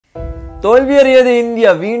തോൽവിയേറിയത് India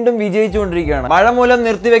വീണ്ടും വിജയിച്ചുകൊണ്ടിരിക്കുകയാണ്. മഴ മൂലം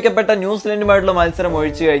നിർത്തിവെക്കപ്പെട്ട ന്യൂസിലൻഡുമായിട്ടുള്ള മത്സരം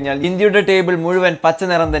ഒഴിച്ചു കഴിഞ്ഞാൽ ഇന്ത്യയുടെ ടേബിൾ മുഴുവൻ പച്ച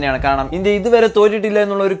നിറം തന്നെയാണ്. കാരണം ഇന്ത്യ ഇതുവരെ തോറ്റിട്ടില്ല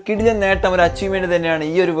എന്നുള്ള ഒരു കിടിലൻ നേട്ടം, ഒരു അച്ചീവ്മെന്റ് തന്നെയാണ്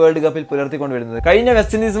ഈ ഒരു വേൾഡ് കപ്പിൽ പുലർത്തിക്കൊണ്ടുവരുന്നത്. കഴിഞ്ഞ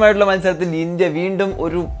വെസ്റ്റ് ഇൻഡീസുമായിട്ടുള്ള മത്സരത്തിൽ ഇന്ത്യ വീണ്ടും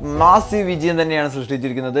ഒരു മാസീവ് വിജയം തന്നെയാണ്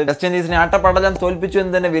സൃഷ്ടിച്ചിരിക്കുന്നത്. വെസ്റ്റ് ഇൻഡീസിനെ ആട്ടപ്പടലം തോൽപ്പിച്ചു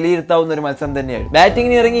എന്ന് തന്നെ വിലയിരുത്താവുന്ന ഒരു മത്സരം തന്നെയായിരുന്നു.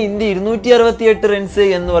 ബാറ്റിംഗിന് ഇറങ്ങി ഇന്ത്യ 268 റൺസ്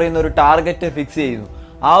എന്ന് പറയുന്ന ഒരു ടാർഗറ്റ് ഫിക്സ് ചെയ്യുന്നു.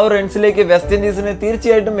 ആ ഒരു റൺസിലേക്ക് വെസ്റ്റ് ഇൻഡീസിന്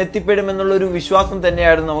തീർച്ചയായിട്ടും എത്തിപ്പെടുമെന്നുള്ള ഒരു വിശ്വാസം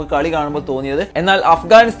തന്നെയായിരുന്നു നമുക്ക് കളി കാണുമ്പോൾ തോന്നിയത്. എന്നാൽ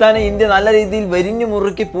അഫ്ഗാനിസ്ഥാനെ ഇന്ത്യ നല്ല രീതിയിൽ വരിഞ്ഞു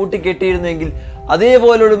മുറുക്കി പൂട്ടിക്കെട്ടിയിരുന്നെങ്കിൽ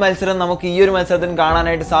അതേപോലൊരു മത്സരം നമുക്ക് ഈ ഒരു മത്സരത്തിന്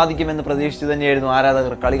കാണാനായിട്ട് സാധിക്കുമെന്ന് പ്രതീക്ഷിച്ച് തന്നെയായിരുന്നു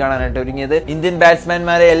ആരാധകർ കളി കാണാനായിട്ട് ഒരുങ്ങിയത്. ഇന്ത്യൻ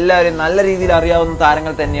ബാറ്റ്സ്മാൻമാരെ എല്ലാവരും നല്ല രീതിയിൽ അറിയാവുന്ന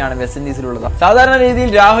താരങ്ങൾ തന്നെയാണ് വെസ്റ്റ് ഇൻഡീസിലുള്ളത്. സാധാരണ രീതിയിൽ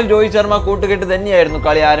രാഹുൽ, രോഹിത് ശർമ്മ കൂട്ടുകെട്ട് തന്നെയായിരുന്നു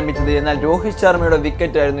കളി ആരംഭിച്ചത്. എന്നാൽ രോഹിത് ശർമ്മയുടെ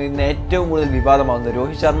വിക്കറ്റ് ആയിരുന്നു ഇന്ന് ഏറ്റവും കൂടുതൽ വിവാദമാകുന്നത്.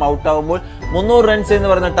 രോഹിത് ശർമ്മ ഔട്ടാകുമ്പോൾ 300 റൺസ് എന്ന്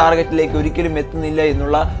പറയുന്ന ടാർഗറ്റിലേക്ക് ഒരിക്കലും എത്തുന്നില്ല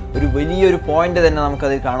എന്നുള്ള ഒരു വലിയൊരു പോയിന്റ് തന്നെ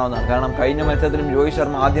നമുക്കതിൽ കാണാവുന്നതാണ്. കാരണം കഴിഞ്ഞ മത്സരത്തിലും രോഹിത്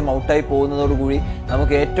ശർമ്മ ആദ്യം ഔട്ടായി പോകുന്നതോടുകൂടി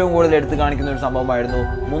നമുക്ക് ഏറ്റവും കൂടുതൽ എടുത്തു കാണിക്കുന്ന ഒരു സംഭവമായിരുന്നു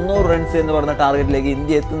 300 റൺസ് എന്ന് പറയുന്ന ടാർഗറ്റിലേക്ക്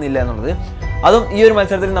ഇന്ത്യ എത്തുന്നില്ല എന്നുള്ളത്. അതും ഈ ഒരു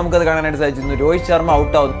മത്സരത്തിൽ നമുക്കത് കാണാനായിട്ട് സാധിച്ചിരുന്നു. രോഹിത് ശർമ്മ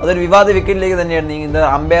ഔട്ടാവുന്നു, അതൊരു വിവാദ വിക്കറ്റിലേക്ക് തന്നെയാണ് നീങ്ങുന്നത്.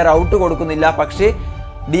 അമ്പയർ ഔട്ട് കൊടുക്കുന്നില്ല, പക്ഷേ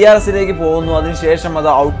DRSിലേക്ക് പോകുന്നു. അതിനുശേഷം അത്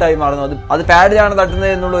ഔട്ടായി മാറുന്നു. അത് പാഡിലാണ്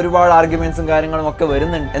തട്ടുന്നത് എന്നുള്ള ഒരുപാട് ആർഗ്യുമെന്റ്സും കാര്യങ്ങളും ഒക്കെ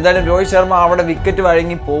വരുന്നുണ്ട്. എന്തായാലും രോഹിത് ശർമ്മ അവിടെ വിക്കറ്റ്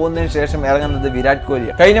വഴങ്ങി പോകുന്നതിന് ശേഷം ഇറങ്ങുന്നത് വിരാട്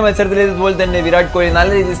കോഹ്ലിയാണ്. കഴിഞ്ഞ മത്സരത്തിൽ ഇതുപോലെ തന്നെ വിരാട് കോഹ്ലി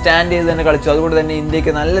നല്ല രീതിയിൽ സ്റ്റാൻഡ് ചെയ്ത് തന്നെ കളിച്ചു. അതുകൊണ്ട് തന്നെ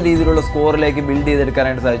ഇന്ത്യക്ക് നല്ല രീതിയിലുള്ള സ്കോറിലേക്ക് ബിൽഡ്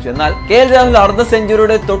ചെയ്തെടുക്കാനായിട്ട് സാധിച്ചു. എന്നാൽ രാഹുൽ അർദ്ധ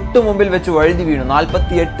സെഞ്ചുറിയുടെ തൊട്ട് മുമ്പിൽ വെച്ച് വഴുതി വീണു.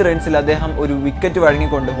 48 റൺസിൽ അദ്ദേഹം ഒരു വിക്കറ്റ്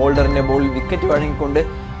വഴങ്ങിക്കൊണ്ട്, ഹോൾഡറിന്റെ ബോളിൽ വിക്കറ്റ് വഴങ്ങിക്കൊണ്ട്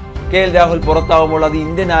രാഹുൽ പുറത്താവുമ്പോൾ അത്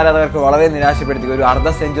ഇന്ത്യൻ ആരാധകർക്ക് വളരെ നിരാശപ്പെടുത്തി. ഒരു അർദ്ധ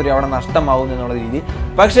സെഞ്ചുറി അവിടെ നഷ്ടമാവുന്നു എന്നുള്ള രീതി.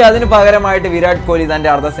 പക്ഷേ അതിന് പകരമായിട്ട് വിരാട് കോഹ്ലി തന്റെ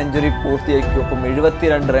അർദ്ധ സെഞ്ചുറി പൂർത്തിയാക്കിയപ്പോൾ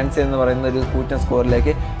 72 റൺസ് എന്ന് പറയുന്ന ഒരു കൂറ്റൻ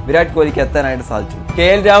സ്കോറിലേക്ക് വിരാട് കോഹ്ലിക്ക് എത്താനായിട്ട് സാധിച്ചു.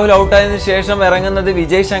 രാഹുൽ ഔട്ടായതിനു ശേഷം ഇറങ്ങുന്നത്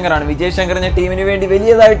വിജയ് ശങ്കറാണ്. വിജയ് ശങ്കറിന് ടീമിന് വേണ്ടി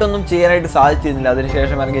വലിയതായിട്ടൊന്നും ചെയ്യാനായിട്ട് സാധിച്ചിരുന്നില്ല.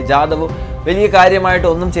 അതിനുശേഷം ഇറങ്ങിയ ജാദവ് വലിയ കാര്യമായിട്ട്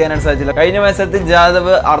ഒന്നും ചെയ്യാനായിട്ട് സാധിച്ചില്ല. കഴിഞ്ഞ മത്സരത്തിൽ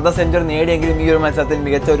ജാദവ് അർദ്ധ സെഞ്ചുറി നേടിയെങ്കിലും ഈ ഒരു മത്സരത്തിൽ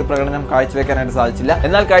മികച്ച ഒരു പ്രകടനം കാഴ്ചവെക്കാനായിട്ട് സാധിച്ചില്ല.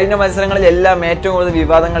 എന്നാൽ കഴിഞ്ഞ മത്സരങ്ങളിലെല്ലാം ഏറ്റവും കൂടുതൽ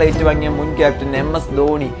വിവാദങ്ങൾ ഏറ്റുവാങ്ങിയ മുൻ ക്യാപ്റ്റൻ MS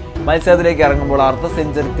ധോണി മത്സരത്തിലേക്ക് ഇറങ്ങുമ്പോൾ അർദ്ധ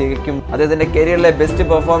സെഞ്ചുറി തികയ്ക്കും അദ്ദേഹത്തിന്റെ കരിയറിലെ ബെസ്റ്റ്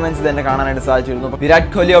പെർഫോമൻസ് തന്നെ കാണാനായിട്ട് സാധിച്ചിരുന്നു. വിരാട്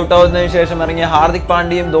കോഹ്ലി ഔട്ടാവുന്നതിന് ശേഷം ഇറങ്ങിയ ഹാർദിക്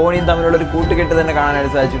പാണ്ഡ്യയും ധോണിയും തമ്മിലുള്ള ഒരു കൂട്ടുകെട്ട് തന്നെ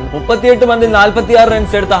കാണാനായിട്ട് സാധിച്ചിരുന്നു. 38 പന്തിൽ 46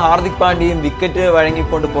 റൺസ് എടുത്ത ഹാർദിക് പാണ്ഡ്യയും വിക്കറ്റ്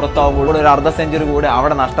വഴങ്ങിക്കൊണ്ട് പുറത്താവുമ്പോൾ ഒരു അർദ്ധ സെഞ്ചുറി കൂടെ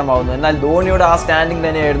അവിടെ നഷ്ടമാവുന്നു. എന്നാൽ ധോണിയുടെ ആ സ്റ്റാൻഡിംഗ്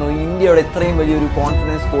തന്നെയായിരുന്നു ഇന്ത്യയുടെ ഇത്രയും വലിയൊരു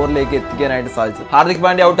കോൺഫിഡൻസ് സ്കോറിലേക്ക് എത്തിക്കാനായിട്ട് സാധിച്ചത്. ഹാർദിക്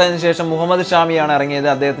പാണ്ഡ്യ ഔട്ടായതിനു ശേഷം മുഹമ്മദ് ഷാമിയാണ്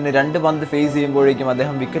ഇറങ്ങിയത്. അദ്ദേഹത്തിന് 2 പന്ത് ഫേസ് ചെയ്യുമ്പോഴേക്കും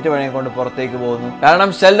അദ്ദേഹം വിക്കറ്റ് വഴങ്ങിക്കൊണ്ട് പുറത്തേക്ക് പോകുന്നു. കാരണം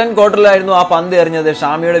ഷെൽഡൻ കോട്ടറിലായിരുന്നു ആ പന്ത് എറിഞ്ഞത്.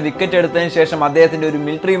 ഷാമിയുടെ വിക്കറ്റ് എടുത്തതിന് ശേഷം അദ്ദേഹത്തിന്റെ ഒരു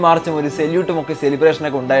മിലിറ്ററി മാർച്ചും ഒരു സെല്യൂട്ടും ഒക്കെ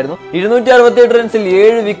സെലിബ്രേഷനൊക്കെ ഉണ്ടായിരുന്നു. 268 റൺസിൽ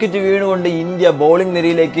 7 വിക്കറ്റ് വീണുകൊണ്ട് ഇന്ത്യ ബൗളിംഗ്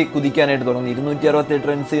നിരയിലേക്ക് കുതിക്കാനായിട്ട് തുടങ്ങി. 268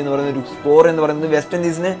 റൺസ് എന്ന് പറയുന്ന ഒരു സ്കോർ എന്ന് പറയുന്നത് വെസ്റ്റ്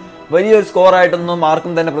ഇൻഡീസിന് വലിയൊരു സ്കോർ ആയിട്ടൊന്നും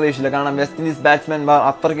ആർക്കും തന്നെ പ്രതീക്ഷിച്ചില്ല. കാരണം വെസ്റ്റ് ഇൻഡീസ് ബാറ്റ്സ്മാൻമാർ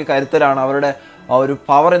അത്രയ്ക്ക് കരുത്തരാണ്. അവരുടെ ഒരു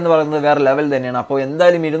പവർ എന്ന് പറയുന്നത് വേറെ ലെവൽ തന്നെയാണ്. അപ്പോൾ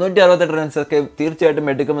എന്തായാലും 268 റൺസ് ഒക്കെ തീർച്ചയായിട്ടും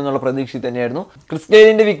എടുക്കുമെന്നുള്ള പ്രതീക്ഷ തന്നെയായിരുന്നു. ക്രിസ്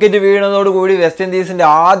ഗെയിലിന്റെ വിക്കറ്റ് വീണതോടുകൂടി വെസ്റ്റ് ഇൻഡീസിന്റെ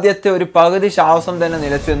ആദ്യത്തെ ഒരു പകുതി ശ്വാസം തന്നെ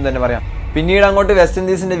നിലച്ചു എന്ന് തന്നെ പറയാം. പിന്നീട് അങ്ങോട്ട് വെസ്റ്റ്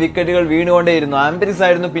ഇൻഡീസിന്റെ വിക്കറ്റുകൾ വീണുകൊണ്ടേയിരുന്നു. ആംബ്രിസ്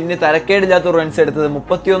ആയിരുന്നു പിന്നെ തരക്കേടില്ലാത്ത റൺസ് എടുത്തത്.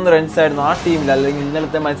 31 റൺസ് ആയിരുന്നു ആ ടീമിൽ. അല്ലെങ്കിൽ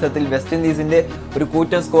ഇന്നലത്തെ മത്സരത്തിൽ വെസ്റ്റ് ഇൻഡീസിന്റെ ഒരു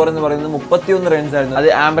കൂറ്റൻ സ്കോർ എന്ന് പറയുന്നത് 31 റൺസ് ആയിരുന്നു. അത്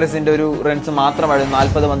ആംബ്രിസിന്റെ ഒരു റൺസ് മാത്രമായിരുന്നു.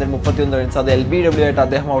 40 പന്തിൽ 31 റൺസ്. അത് LBW ആയിട്ട്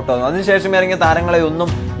അദ്ദേഹം ഔട്ടാകുന്നു. അതിനുശേഷം ഇറങ്ങിയ താരങ്ങളെ ഒന്നും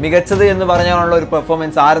മികച്ചത് എന്ന് പറഞ്ഞാലുള്ള ഒരു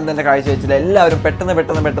പെർഫോമൻസ് ആരും തന്നെ കാഴ്ചവെച്ചില്ല. എല്ലാവരും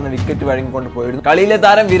പെട്ടെന്ന് വിക്കറ്റ് വഴങ്ങിക്കൊണ്ട് പോയിരുന്നു. കളിയിലെ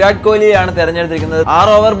താരം വിരാട് കോഹ്ലിയാണ് തെരഞ്ഞെടുത്തിരിക്കുന്നത്.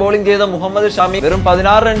 6 ഓവർ ബോളിംഗ് ചെയ്ത മുഹമ്മദ് ഷാമി വെറും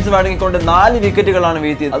 16 റൺസ് വഴങ്ങിക്കൊണ്ട് 4 വിക്കറ്റുകളാണ്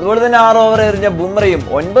വീഴ്ത്തിയത്. അതുപോലെ തന്നെ 6 ഓവർ എറിഞ്ഞ ബുംറയും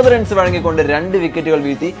 9 റൺസ് വഴങ്ങിക്കൊണ്ട് 2 വിക്കറ്റുകൾ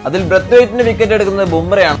വീഴ്ത്തി. അതിൽ ബ്രത്ത്വെയ്റ്റിന് വിക്കറ്റ് എടുക്കുന്നത്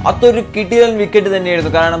ബുംറയാണ്. അതൊരു കിടിലൻ വിക്കറ്റ്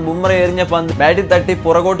തന്നെയായിരുന്നു. കാരണം ബുംറ എറിഞ്ഞ പന്ത് ബാറ്റിൽ തട്ടി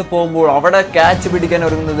പുറകോട്ട് പോകുമ്പോൾ അവിടെ ക്യാച്ച് പിടിക്കാൻ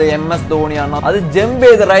ഒരുങ്ങുന്നത് MS ധോണിയാണ്. അത് ജമ്പ്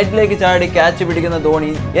ചെയ്ത് റൈറ്റിലേക്ക് ചാടി ക്യാച്ച് പിടിക്കുന്ന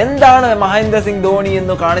ധോണി. എന്താണ് മഹേന്ദ്ര സിംഗ് ധോണി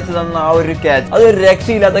എന്ന് കാണിച്ചു തന്ന ആ ഒരു ക്യാച്ച്, അതൊരു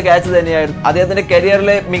രക്ഷയില്ലാത്ത ക്യാച്ച് തന്നെയായിരുന്നു. അദ്ദേഹത്തിന്റെ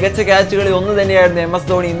കരിയറിലെ മികച്ച ക്യാച്ചുകളിൽ ഒന്ന് തന്നെയായിരുന്നു MS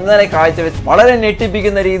ധോണി ഇന്നലെ കാഴ്ചവെച്ചത്. വളരെ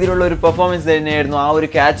ഞെട്ടിപ്പിക്കുന്ന രീതിയിലുള്ള ഒരു പെർഫോമൻസ് തന്നെയായിരുന്നു ആ ഒരു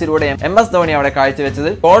ക്യാച്ചിലൂടെ MS ധോണി അവിടെ കാഴ്ചവെച്ചത്.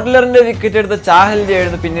 കോട്ട്ലറിന്റെ വിക്കറ്റ് എടുത്ത ചാഹലിന്റെ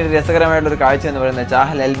ആയിരുന്നു പിന്നീട് രസകരമായിട്ടുള്ള ഒരു കാഴ്ച എന്ന് പറയുന്നത്.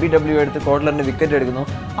 ചാഹൽ LBW എടുത്ത് കോട്ട്ലറിന്റെ വിക്കറ്റ് എടുക്കുന്നു.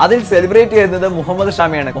 അതിൽ സെലിബ്രേറ്റ് ചെയ്യുന്നത് മുഹമ്മദ്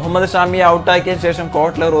ഷാമിയാണ്. മുഹമ്മദ് ഷാമിയെ ഔട്ടാക്കിയ ശേഷം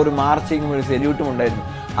കോട്ട്ലർ ഒരു മാർച്ചിങ്ങും ഒരു സെല്യൂട്ടും ഉണ്ടായിരുന്നു.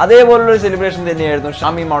 അതേപോലുള്ള ഒരു സെലിബ്രേഷൻ തന്നെയായിരുന്നു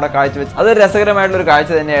ഷാമിയും അവിടെ കാഴ്ചവെച്ചത്. അത് രസകരമായിട്ടുള്ള ഒരു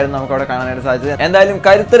കാഴ്ച തന്നെയായിരുന്നു നമുക്ക് അവിടെ കാണാനായിട്ട് സാധിച്ചത്. എന്തായാലും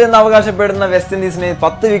കരുത്തരെന്ന് അവകാശപ്പെടുന്ന വെസ്റ്റ് ഇൻഡീസിനെ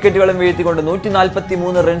 10 വിക്കറ്റുകളും വീഴ്ത്തിക്കൊണ്ട്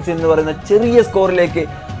 143 റൺസ് എന്ന് പറയുന്ന ചെറിയ സ്കോറിലേക്ക്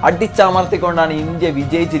അടിച്ചമർത്തിക്കൊണ്ടാണ് ഇന്ത്യ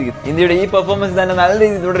വിജയിച്ചിരിക്കുന്നത്. ഇന്ത്യയുടെ ഈ പെർഫോമൻസ് തന്നെ നല്ല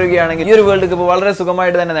രീതിയിൽ തുടരുകയാണെങ്കിൽ ഈ ഒരു വേൾഡ് കപ്പ് വളരെ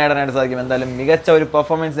സുഖമായിട്ട് തന്നെ നേടാനായിട്ട് സാധിക്കും. എന്തായാലും മികച്ച ഒരു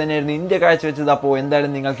പെർഫോമൻസ് തന്നെയായിരുന്നു ഇന്ത്യ കാഴ്ചവെച്ചത്. അപ്പോൾ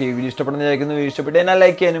എന്തായാലും നിങ്ങൾക്ക് ഈ വീഡിയോ ഇഷ്ടപ്പെടുന്നതായിരിക്കുന്നു. വീഡിയോ ഇഷ്ടപ്പെട്ട് എന്നാൽ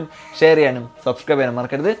ലൈക്ക് ചെയ്യാനും ഷെയർ ചെയ്യാനും സബ്സ്ക്രൈബ് ചെയ്യാനും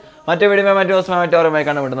മറക്കരുത്. മറ്റേ വീഡിയോ മറ്റു ദിവസം മറ്റോരമായി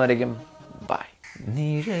കണ്ടുവിടുന്നവരേക്കും ബൈ.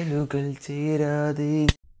 നിഴലുകൾ ചേരാതെ